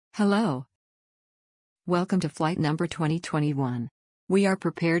Hello. Welcome to flight number 2021. We are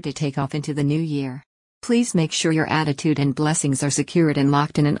prepared to take off into the new year. Please make sure your attitude and blessings are secured and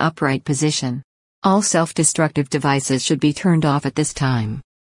locked in an upright position. All self-destructive devices should be turned off at this time.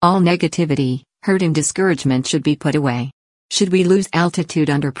 All negativity, hurt and discouragement should be put away. Should we lose altitude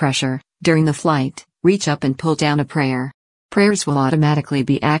under pressure, during the flight, reach up and pull down a prayer. Prayers will automatically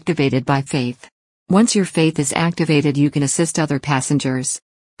be activated by faith. Once your faith is activated, you can assist other passengers.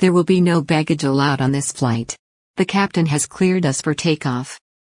 There will be no baggage allowed on this flight. The captain has cleared us for takeoff.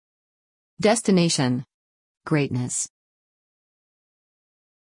 Destination: greatness.